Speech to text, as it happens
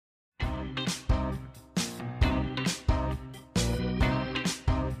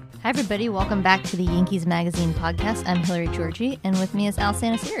Hi, everybody. Welcome back to the Yankees Magazine podcast. I'm Hilary Georgie, and with me is Al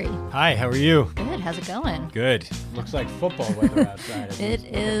Sanasiri. Hi, how are you? Good. How's it going? Good. Looks like football weather outside. It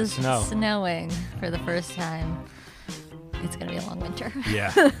is snowing for the first time. It's going to be a long winter.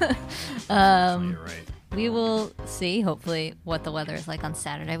 Yeah. You're right. We will see, hopefully, what the weather is like on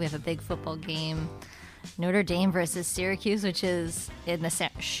Saturday. We have a big football game. Notre Dame versus Syracuse, which is in the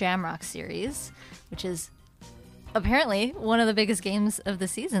Shamrock Series, which is apparently one of the biggest games of the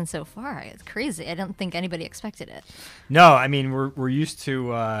season so far. It's crazy. I don't think anybody expected it. No, I mean, we're used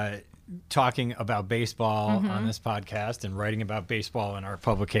to talking about baseball on this podcast and writing about baseball in our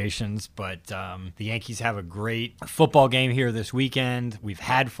publications, but the Yankees have a great football game here this weekend. We've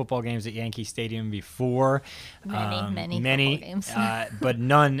had football games at Yankee Stadium before. Many football games. But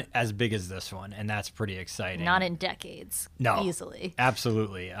none as big as this one, and that's pretty exciting. Not in decades. No. Easily.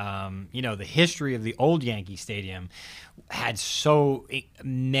 Absolutely. The history of the old Yankee Stadium had so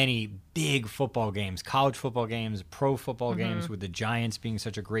many big football games, college football games, pro football games, with the Giants being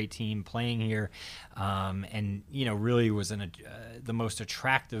such a great team playing here, and really was the most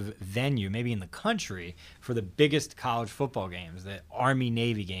attractive venue maybe in the country for the biggest college football games, the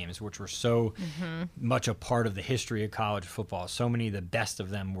Army-Navy games, which were so much a part of the history of college football. So many of the best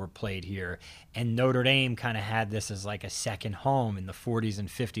of them were played here, and Notre Dame kind of had this as like a second home in the 40s and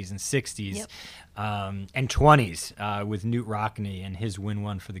 50s and 60s and 20s with Newt Rockne and his win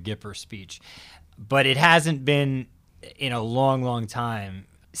one for the Gipper speech. But it hasn't been in a long, long time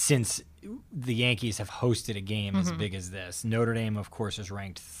since the Yankees have hosted a game as big as this. Notre Dame, of course, is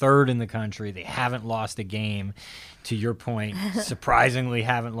ranked third in the country. They haven't lost a game. To your point, surprisingly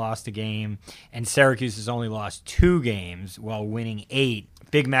haven't lost a game. And Syracuse has only lost 2 games while winning 8.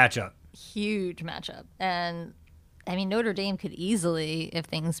 Big matchup. Huge matchup. And, I mean, Notre Dame could easily, if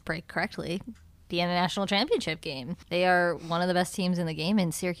things break correctly, be in a national championship game. They are one of the best teams in the game,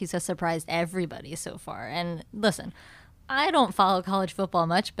 and Syracuse has surprised everybody so far. And listen, I don't follow college football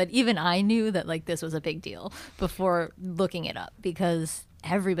much, but even I knew that this was a big deal before looking it up, because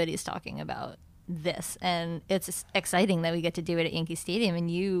everybody's talking about this, and it's exciting that we get to do it at Yankee Stadium.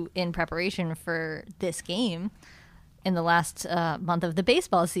 And you, in preparation for this game, in the last month of the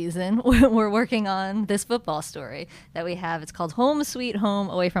baseball season, we're working on this football story that we have. It's called Home Sweet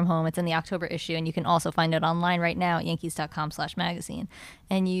Home, Away from Home. It's in the October issue, and you can also find it online right now at yankees.com/magazine.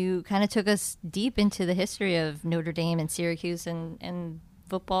 And you kind of took us deep into the history of Notre Dame and Syracuse and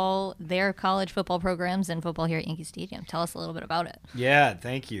football, their college football programs, and football here at Yankee Stadium. Tell us a little bit about it. Yeah,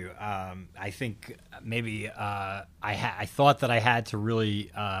 thank you. I think maybe I thought that I had to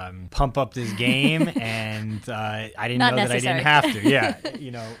really pump up this game, and I didn't Not know necessary. that I didn't have to.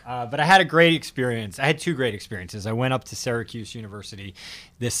 Yeah, but I had a great experience. I had 2 great experiences. I went up to Syracuse University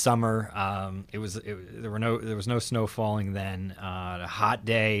this summer. There was no snow falling then. A hot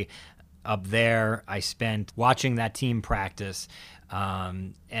day up there. I spent watching that team practice.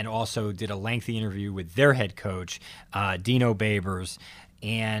 And also did a lengthy interview with their head coach, Dino Babers,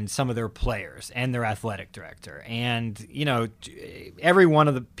 and some of their players and their athletic director. And, every one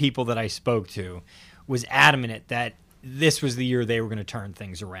of the people that I spoke to was adamant that this was the year they were going to turn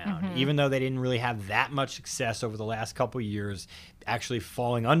things around. Even though they didn't really have that much success over the last couple of years, actually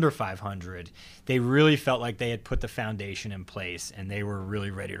falling under 500, they really felt like they had put the foundation in place, and they were really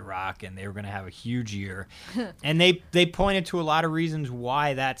ready to rock, and they were going to have a huge year. And they pointed to a lot of reasons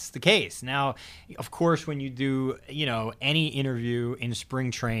why that's the case. Now, of course, when you do any interview in spring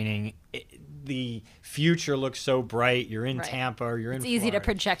training, the future looks so bright. You're in Tampa, or you're in Florida. It's easy to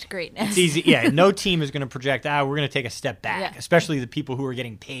project greatness. It's easy. Yeah, no team is going to project, we're going to take a step back, especially the people who are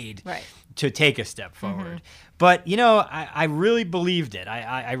getting paid to take a step forward. But, I really believed it.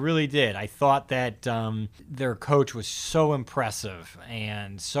 I really did. I thought that their coach was so impressive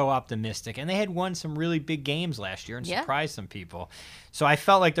and so optimistic, and they had won some really big games last year and surprised some people. So I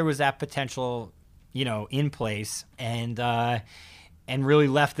felt like there was that potential, in place, and really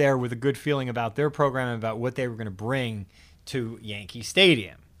left there with a good feeling about their program and about what they were going to bring to Yankee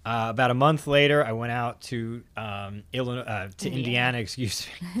Stadium. About a month later, I went out to Indiana,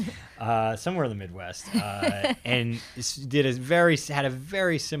 somewhere in the Midwest, and had a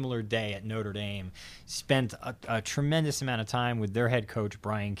very similar day at Notre Dame. Spent a tremendous amount of time with their head coach,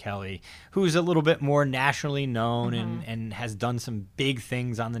 Brian Kelly, who's a little bit more nationally known and has done some big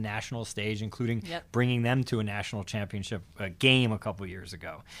things on the national stage, including bringing them to a national championship game a couple years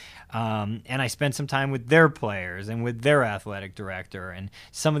ago. And I spent some time with their players and with their athletic director and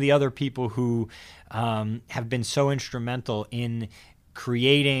some of the other people who have been so instrumental in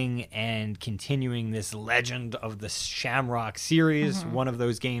creating and continuing this legend of the Shamrock Series. One of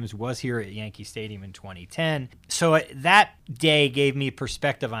those games was here at Yankee Stadium in 2010. So that day gave me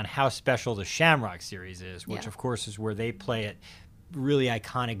perspective on how special the Shamrock Series is, which of course is where they play at really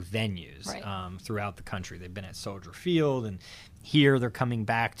iconic venues throughout the country. They've been at Soldier Field, and here they're coming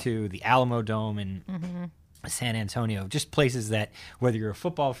back to the Alamo Dome in San Antonio, just places that whether you're a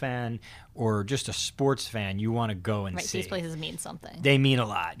football fan or just a sports fan, you want to go and see. These places mean something. They mean a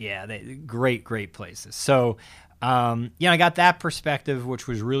lot. Yeah, great places. So, I got that perspective, which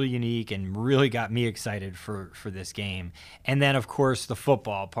was really unique and really got me excited for this game. And then, of course, the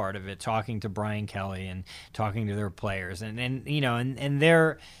football part of it, talking to Brian Kelly and talking to their players, and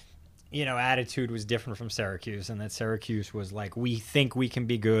their attitude was different from Syracuse, and that Syracuse was like, we think we can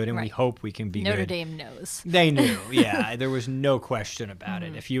be good and we hope we can be good. Notre Dame knows. They knew, yeah. There was no question about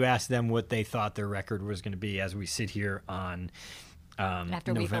it. If you asked them what they thought their record was going to be as we sit here on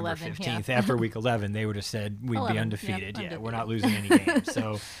after November week 11, 15th, after week 11, they would have said we'd 11, be undefeated. undefeated. We're not losing any games.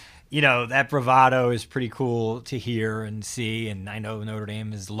 So, that bravado is pretty cool to hear and see. And I know Notre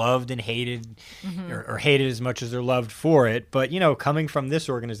Dame is loved and hated, or hated as much as they're loved for it. But, coming from this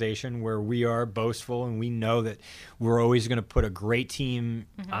organization where we are boastful and we know that we're always going to put a great team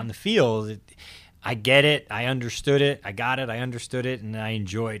on the field, I get it. I understood it. I got it. I understood it, and I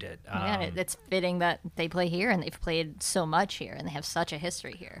enjoyed it. It's fitting that they play here, and they've played so much here, and they have such a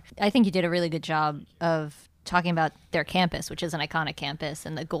history here. I think you did a really good job of talking about their campus, which is an iconic campus,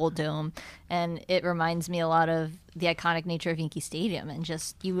 and the Gold Dome. And it reminds me a lot of the iconic nature of Yankee Stadium, and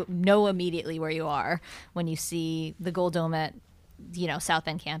just you know immediately where you are when you see the Gold Dome at South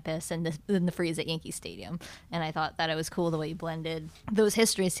Bend campus and the Freeze at Yankee Stadium. And I thought that it was cool the way you blended those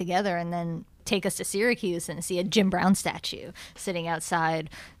histories together, and then take us to Syracuse and see a Jim Brown statue sitting outside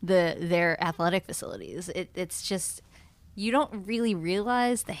their athletic facilities. It's just, you don't really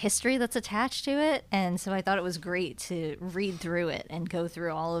realize the history that's attached to it. And so I thought it was great to read through it and go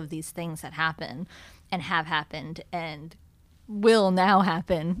through all of these things that happen and have happened and will now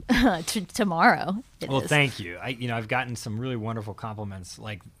happen tomorrow. Well, thank you. I've gotten some really wonderful compliments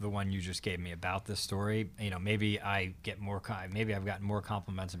like the one you just gave me about this story. Maybe I've gotten more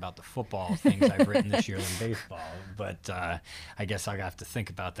compliments about the football things I've written this year than baseball, but I guess I'll have to think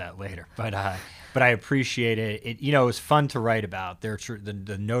about that later. But I appreciate it. It was fun to write about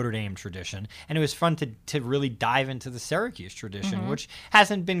the Notre Dame tradition, and it was fun to really dive into the Syracuse tradition, which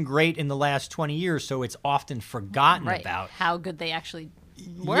hasn't been great in the last 20 years, so it's often forgotten about how good they actually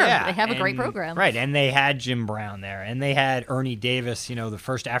were. Yeah, they have a great program. Right, and they had Jim Brown there, and they had Ernie Davis, the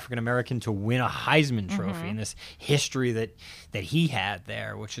first African-American to win a Heisman Trophy, and this history that he had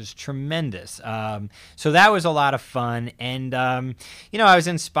there, which is tremendous. So that was a lot of fun, and I was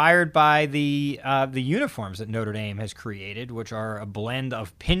inspired by the uniforms that Notre Dame has created, which are a blend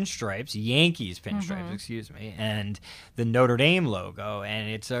of pinstripes, Yankees pinstripes, and the Notre Dame logo, and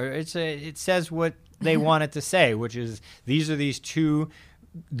it says what they want it to say, which is these are the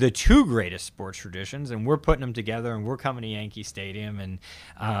two greatest sports traditions, and we're putting them together, and we're coming to Yankee Stadium,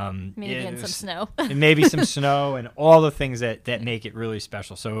 and maybe some snow, and maybe some snow, and all the things that make it really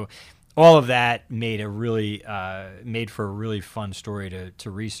special. So all of that made for a really fun story to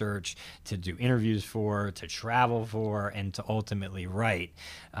research, to do interviews for, to travel for, and to ultimately write.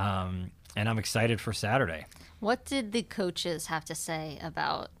 And I'm excited for Saturday. What did the coaches have to say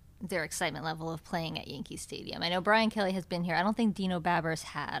about their excitement level of playing at Yankee Stadium? I know Brian Kelly has been here. I don't think Dino Babers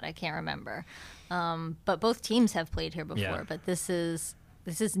had. I can't remember. But both teams have played here before. Yeah. But this is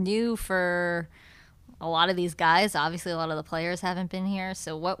new for a lot of these guys. Obviously, a lot of the players haven't been here.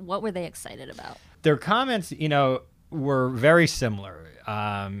 So what were they excited about? Their comments, were very similar.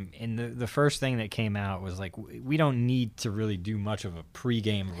 And the first thing that came out was like, we don't need to really do much of a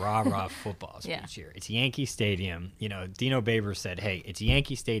pregame rah-rah football speech here. It's Yankee Stadium. Dino Babers said, hey, it's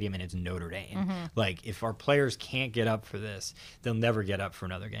Yankee Stadium and it's Notre Dame. Like, if our players can't get up for this, they'll never get up for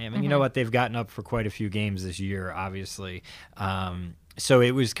another game. And you know what? They've gotten up for quite a few games this year, obviously. So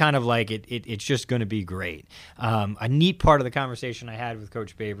it was kind of like it's just going to be great. A neat part of the conversation I had with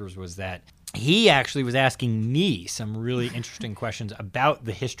Coach Babers was that he actually was asking me some really interesting questions about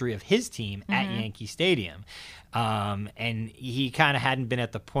the history of his team at Yankee Stadium. And he kind of hadn't been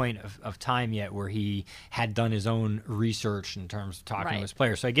at the point of time yet where he had done his own research in terms of talking to his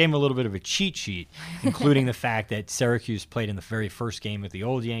players. So I gave him a little bit of a cheat sheet, including the fact that Syracuse played in the very first game at the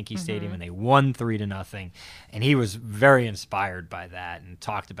old Yankee Stadium and they won 3-0. And he was very inspired by that and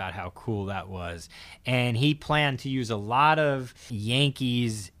talked about how cool that was. And he planned to use a lot of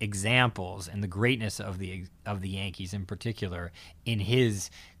Yankees examples and the greatness of the Yankees in particular in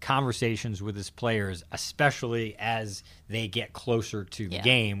his conversations with his players, especially especially as they get closer to the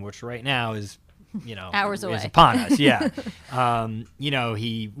game, which right now is, hours away, is upon us. Yeah.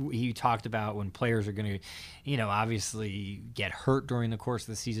 He talked about when players are going to, obviously get hurt during the course of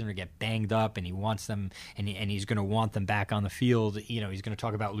the season or get banged up, and he wants them, and he's going to want them back on the field. He's going to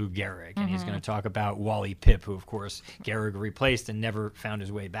talk about Lou Gehrig, and he's going to talk about Wally Pipp, who of course Gehrig replaced and never found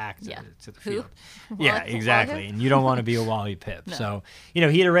his way back to the field. Yeah, exactly. And you don't want to be a Wally Pipp. No. So, he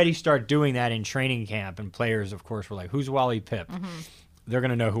had already started doing that in training camp, and players, of course, were like, "Who's Wally Pipp?" They're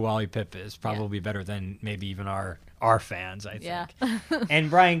going to know who Wally Pipp is, probably better than maybe even our fans, I think. Yeah. And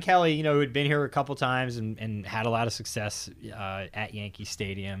Brian Kelly, who had been here a couple times and had a lot of success at Yankee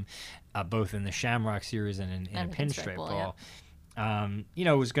Stadium, both in the Shamrock Series and in a pinstripe ball.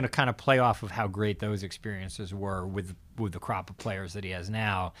 Was going to kind of play off of how great those experiences were with the crop of players that he has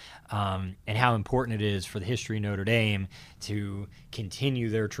now, and how important it is for the history of Notre Dame to continue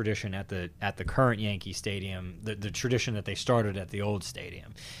their tradition at the current Yankee Stadium, the tradition that they started at the old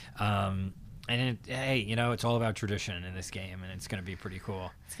stadium. It's all about tradition in this game, and it's going to be pretty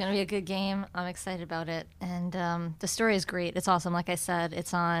cool. It's going to be a good game. I'm excited about it, and the story is great. It's awesome. Like I said,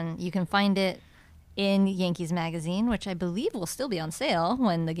 it's on. You can find it in Yankees Magazine, which I believe will still be on sale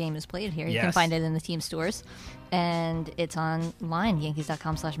when the game is played here. You can find it in the team stores. And it's online,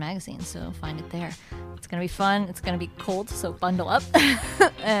 yankees.com/magazine, so find it there. It's going to be fun. It's going to be cold, so bundle up.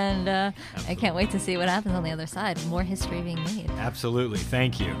 And I can't wait to see what happens on the other side. More history being made. Absolutely.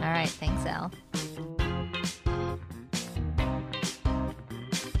 Thank you. All right. Thanks, Al.